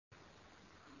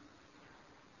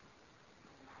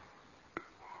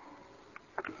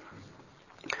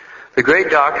The great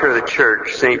doctor of the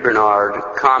church, St.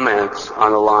 Bernard, comments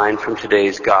on the line from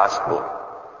today's gospel,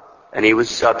 and he was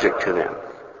subject to them.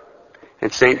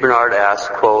 And St. Bernard asks,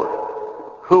 quote,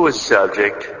 "Who was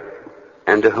subject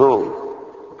and to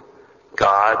whom?"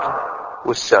 God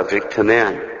was subject to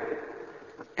men.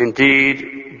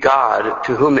 Indeed, God,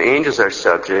 to whom the angels are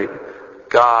subject,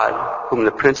 God, whom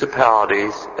the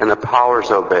principalities and the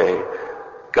powers obey,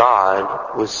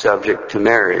 God was subject to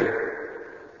Mary,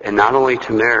 and not only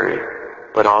to Mary,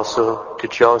 but also to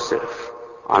Joseph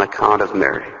on account of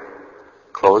Mary.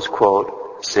 Close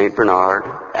quote, St. Bernard,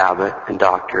 abbot and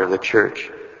doctor of the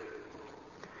church.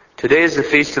 Today is the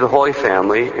Feast of the Holy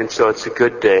Family, and so it's a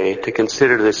good day to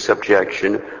consider this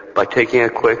subjection by taking a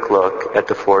quick look at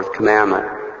the fourth commandment.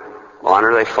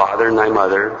 Honor thy father and thy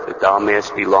mother, that thou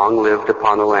mayest be long lived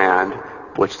upon the land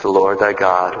which the Lord thy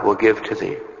God will give to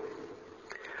thee.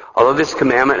 Although this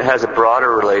commandment has a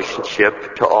broader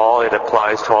relationship to all, it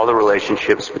applies to all the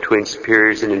relationships between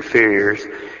superiors and inferiors.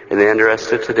 In the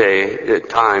interest of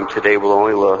today we'll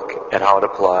only look at how it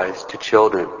applies to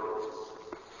children.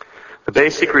 The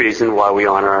basic reason why we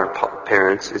honor our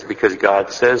parents is because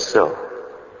God says so.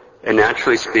 And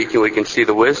naturally speaking, we can see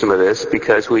the wisdom of this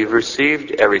because we've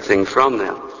received everything from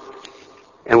them.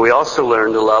 And we also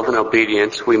learn the love and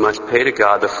obedience we must pay to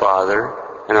God the Father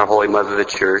and our Holy Mother the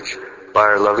Church by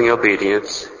our loving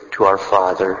obedience to our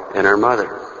father and our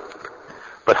mother.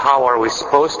 But how are we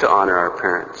supposed to honor our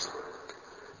parents?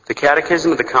 The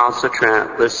Catechism of the Council of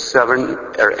Trent lists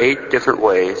 8 different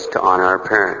ways to honor our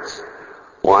parents.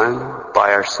 1,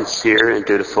 by our sincere and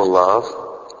dutiful love.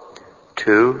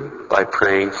 2, by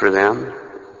praying for them.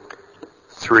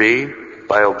 3,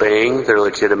 by obeying their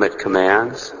legitimate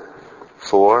commands.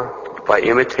 4, by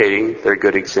imitating their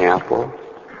good example.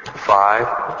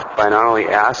 5, by not only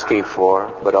asking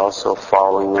for, but also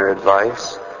following their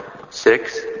advice.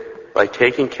 6, by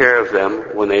taking care of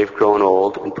them when they've grown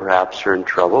old and perhaps are in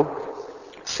trouble.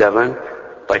 7,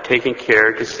 by taking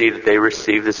care to see that they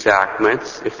receive the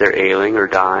sacraments if they're ailing or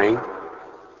dying.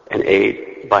 And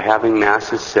 8, by having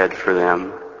masses said for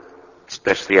them,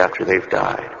 especially after they've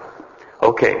died.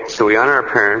 Okay, so we honor our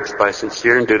parents by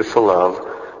sincere and dutiful love,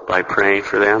 by praying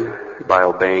for them, by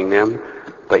obeying them,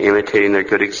 by imitating their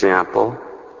good example,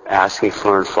 asking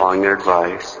for and following their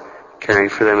advice, caring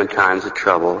for them in times of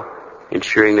trouble,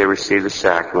 ensuring they receive the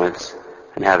sacraments,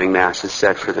 and having masses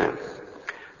said for them.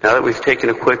 Now that we've taken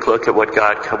a quick look at what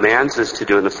God commands us to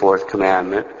do in the fourth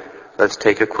commandment, let's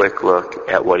take a quick look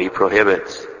at what he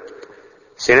prohibits.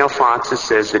 St. Alphonsus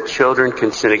says that children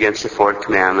can sin against the fourth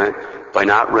commandment by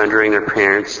not rendering their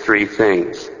parents 3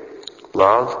 things: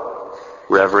 love,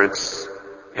 reverence,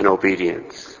 and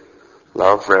obedience.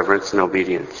 Love, reverence, and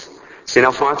obedience. St.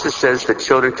 Alphonsus says that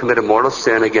children commit a mortal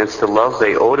sin against the love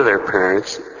they owe to their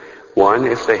parents. 1,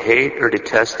 if they hate or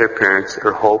detest their parents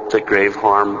or hope that grave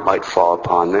harm might fall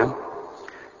upon them.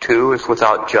 2, if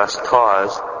without just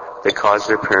cause they cause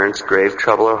their parents grave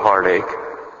trouble or heartache,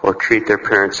 or treat their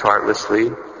parents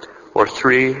heartlessly. Or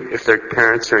 3, if their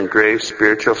parents are in grave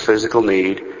spiritual, physical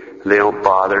need, they don't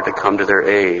bother to come to their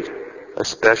aid,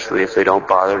 especially if they don't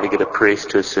bother to get a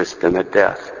priest to assist them at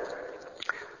death.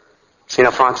 St.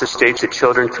 Alphonsus states that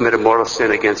children commit a mortal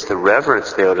sin against the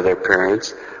reverence they owe to their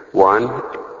parents. 1,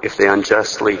 if they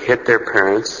unjustly hit their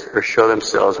parents or show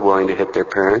themselves willing to hit their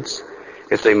parents.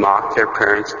 If they mock their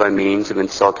parents by means of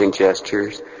insulting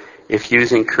gestures. If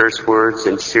using curse words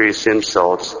and serious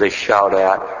insults, they shout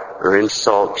at or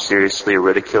insult seriously or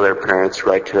ridicule their parents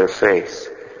right to their face.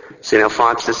 St.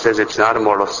 Alphonsus says it's not a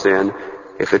mortal sin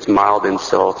if it's mild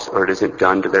insults or it isn't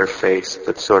done to their face,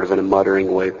 but sort of in a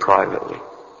muttering way privately.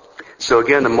 So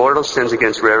again, the mortal sins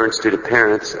against reverence due to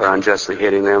parents are unjustly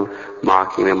hitting them,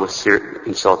 mocking them with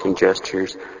insulting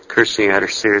gestures, cursing at or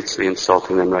seriously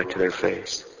insulting them right to their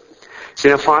face.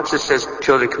 St. Alphonsus says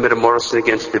children commit a mortal sin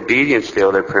against the obedience they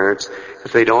owe their parents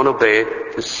if they don't obey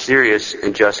the serious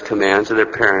and just commands of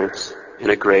their parents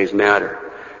in a grave matter.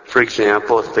 For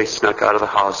example, if they snuck out of the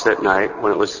house at night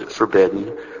when it was forbidden,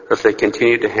 or if they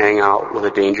continued to hang out with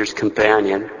a dangerous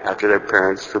companion after their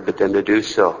parents forbid them to do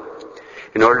so.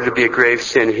 In order to be a grave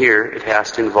sin here, it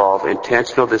has to involve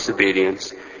intentional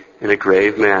disobedience in a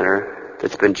grave manner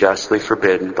that's been justly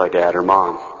forbidden by dad or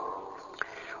mom.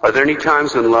 Are there any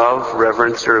times when love,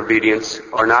 reverence, or obedience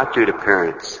are not due to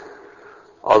parents?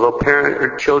 Although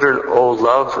children owe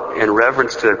love and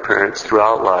reverence to their parents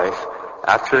throughout life,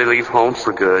 after they leave home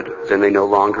for good, then they no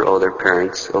longer owe their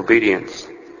parents obedience.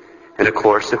 And of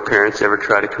course, if parents ever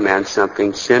try to command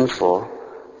something sinful,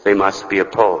 they must be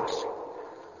opposed.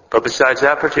 But besides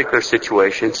that particular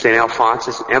situation, St.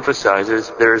 Alphonsus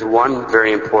emphasizes there is one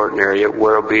very important area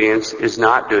where obedience is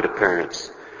not due to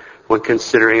parents. when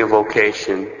considering a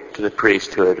vocation to the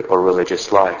priesthood or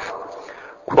religious life.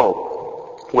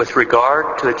 Quote, with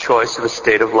regard to the choice of a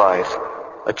state of life,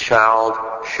 a child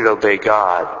should obey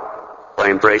God by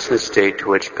embracing the state to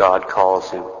which God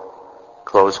calls him.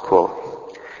 Close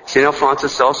quote. St.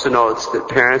 Alphonsus also notes that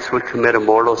parents would commit a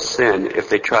mortal sin if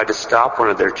they tried to stop one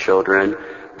of their children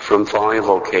from following a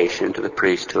vocation to the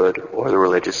priesthood or the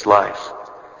religious life.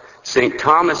 St.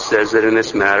 Thomas says that in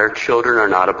this matter, children are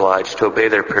not obliged to obey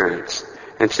their parents.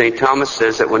 And St. Thomas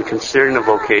says that when considering a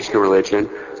vocation to religion,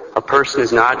 a person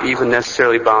is not even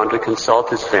necessarily bound to consult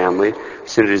his family,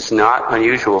 since it is not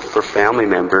unusual for family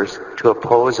members to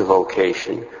oppose a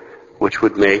vocation, which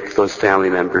would make those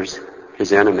family members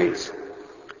his enemies,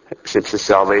 since the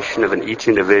salvation of each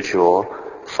individual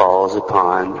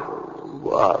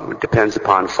depends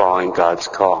upon following God's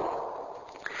call.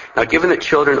 Now, given that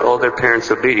children owe their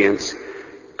parents obedience,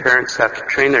 parents have to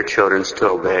train their children to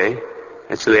obey,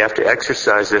 and so they have to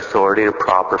exercise their authority in a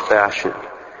proper fashion.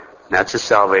 And that's a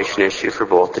salvation issue for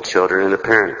both the children and the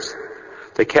parents.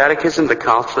 The Catechism of the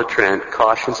Council of Trent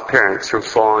cautions parents from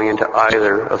falling into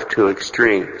either of two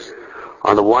extremes.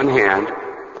 On the one hand,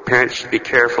 parents should be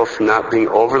careful from not being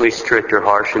overly strict or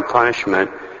harsh in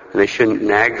punishment, and they shouldn't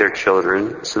nag their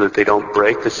children so that they don't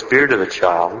break the spirit of the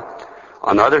child.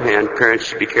 On the other hand, parents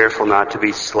should be careful not to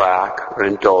be slack or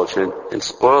indulgent and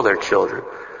spoil their children.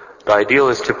 The ideal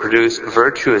is to produce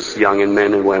virtuous young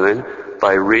men and women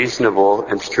by reasonable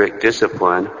and strict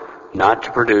discipline, not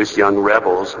to produce young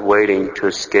rebels waiting to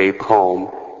escape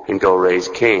home and go raise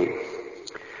Cain.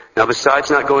 Now, besides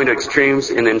not going to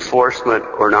extremes in enforcement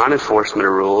or non-enforcement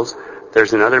of rules,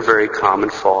 there's another very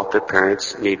common fault that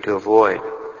parents need to avoid.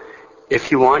 If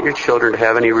you want your children to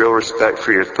have any real respect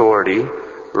for your authority,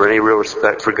 or any real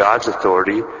respect for God's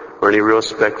authority, or any real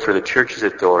respect for the church's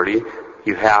authority,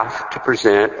 you have to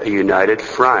present a united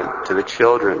front to the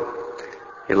children.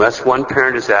 Unless one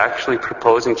parent is actually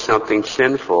proposing something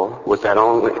sinful, with that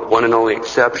one and only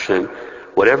exception,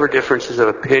 whatever differences of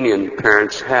opinion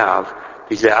parents have,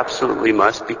 these absolutely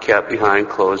must be kept behind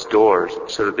closed doors,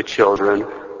 so that the children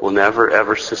will never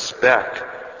ever suspect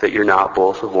that you're not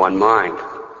both of one mind.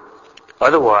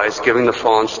 Otherwise, given the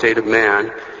fallen state of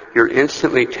man, you're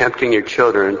instantly tempting your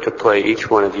children to play each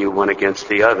one of you one against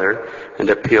the other and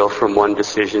appeal from one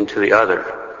decision to the other.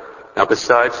 Now,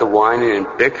 besides the whining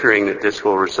and bickering that this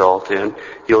will result in,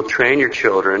 you'll train your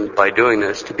children by doing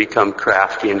this to become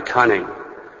crafty and cunning.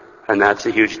 And that's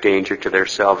a huge danger to their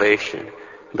salvation.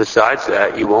 Besides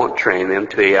that, you won't train them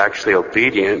to be actually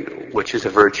obedient, which is a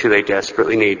virtue they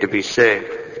desperately need to be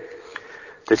saved.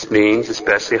 This means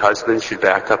especially husbands should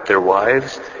back up their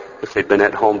wives. If they've been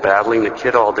at home battling the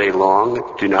kid all day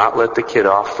long, do not let the kid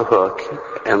off the hook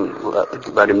and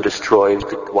let him destroy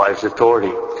the wife's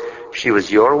authority. She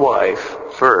was your wife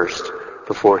first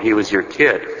before he was your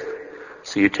kid.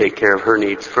 So you take care of her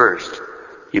needs first.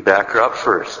 You back her up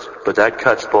first. But that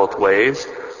cuts both ways.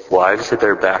 Wives had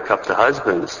better back up the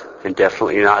husbands and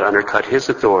definitely not undercut his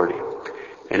authority.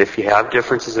 And if you have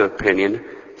differences of opinion,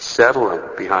 settle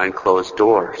them behind closed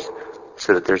doors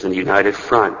so that there's a united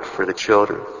front for the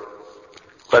children.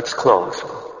 Let's close.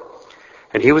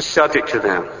 And he was subject to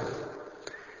them.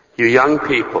 You young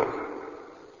people,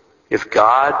 if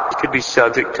God could be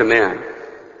subject to men,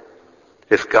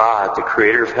 if God, the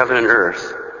creator of heaven and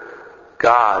earth,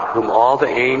 God, whom all the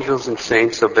angels and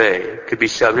saints obey, could be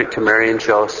subject to Mary and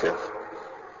Joseph,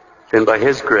 then by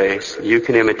his grace, you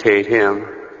can imitate him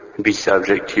and be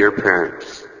subject to your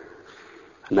parents.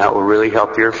 And that will really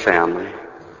help your family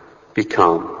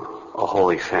become a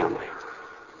holy family.